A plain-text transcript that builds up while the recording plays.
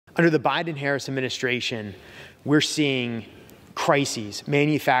Under the Biden-Harris administration, we're seeing crises,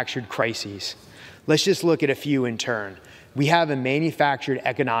 manufactured crises. Let's just look at a few in turn. We have a manufactured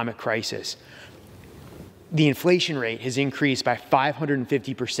economic crisis. The inflation rate has increased by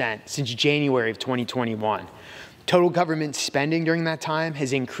 550% since January of 2021. Total government spending during that time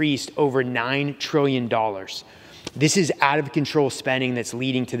has increased over $9 trillion. This is out of control spending that's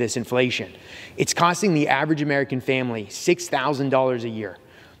leading to this inflation. It's costing the average American family $6,000 a year.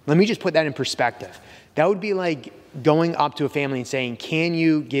 Let me just put that in perspective. That would be like going up to a family and saying, can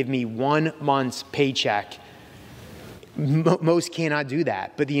you give me 1 month's paycheck? Most cannot do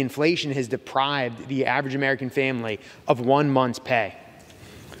that, but the inflation has deprived the average American family of 1 month's pay.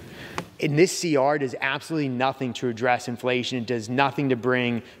 And this CR does absolutely nothing to address inflation. It does nothing to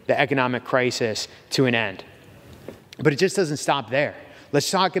bring the economic crisis to an end. But it just doesn't stop there. Let's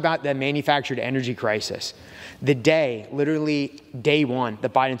talk about the manufactured energy crisis. The day, literally day one,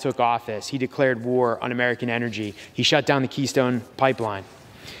 that Biden took office, he declared war on American energy. He shut down the Keystone pipeline.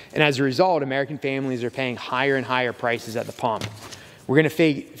 And as a result, American families are paying higher and higher prices at the pump. We're going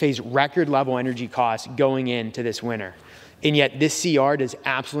to face record level energy costs going into this winter. And yet this CR does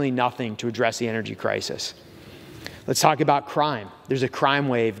absolutely nothing to address the energy crisis. Let's talk about crime. There's a crime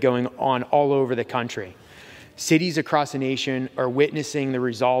wave going on all over the country. Cities across the nation are witnessing the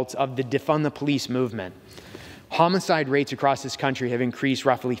results of the defund the police movement. Homicide rates across this country have increased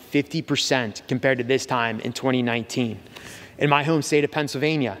roughly 50% compared to this time in 2019. In my home state of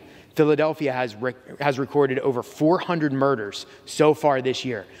Pennsylvania, Philadelphia has recorded over 400 murders so far this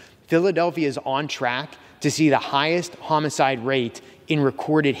year. Philadelphia is on track to see the highest homicide rate in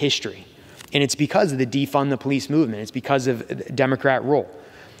recorded history. And it's because of the defund the police movement. It's because of Democrat rule.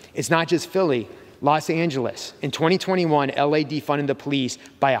 It's not just Philly. Los Angeles, in 2021, LA defunded the police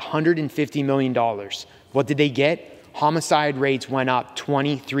by $150 million. What did they get? Homicide rates went up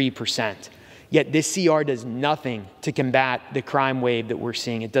 23%. Yet this CR does nothing to combat the crime wave that we're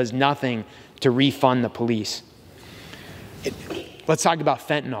seeing. It does nothing to refund the police. Let's talk about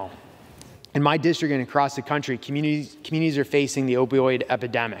fentanyl. In my district and across the country, communities are facing the opioid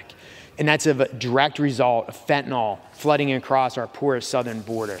epidemic. And that's a direct result of fentanyl flooding across our porous southern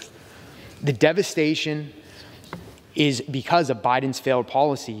border. The devastation is because of Biden's failed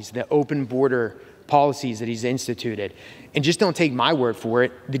policies, the open border policies that he's instituted. And just don't take my word for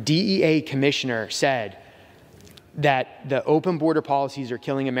it. The DEA commissioner said that the open border policies are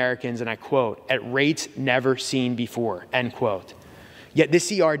killing Americans, and I quote, at rates never seen before, end quote. Yet this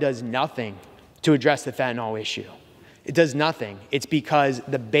CR does nothing to address the fentanyl issue. It does nothing. It's because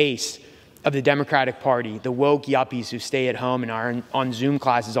the base of the Democratic Party, the woke yuppies who stay at home and are on Zoom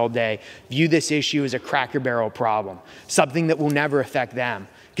classes all day, view this issue as a Cracker Barrel problem, something that will never affect them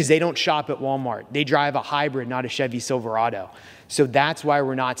because they don't shop at Walmart. They drive a hybrid, not a Chevy Silverado. So that's why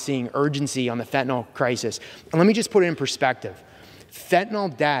we're not seeing urgency on the fentanyl crisis. And let me just put it in perspective.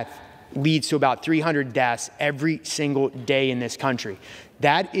 Fentanyl death leads to about 300 deaths every single day in this country.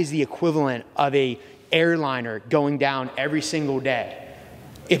 That is the equivalent of an airliner going down every single day.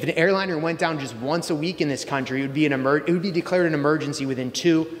 If an airliner went down just once a week in this country, it would be declared an emergency within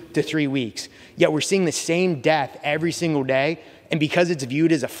 2 to 3 weeks. Yet we're seeing the same death every single day. And because it's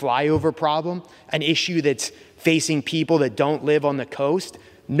viewed as a flyover problem, an issue that's facing people that don't live on the coast,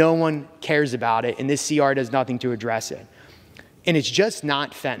 no one cares about it. And this CR does nothing to address it. And it's just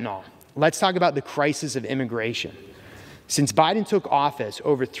not fentanyl. Let's talk about the crisis of immigration. Since Biden took office,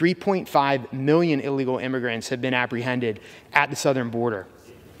 over 3.5 million illegal immigrants have been apprehended at the southern border.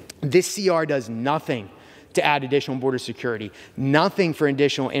 This CR does nothing to add additional border security, nothing for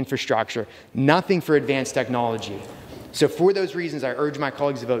additional infrastructure, nothing for advanced technology. So for those reasons, I urge my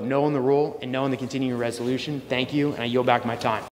colleagues to vote no on the rule and no on the continuing resolution. Thank you, and I yield back my time.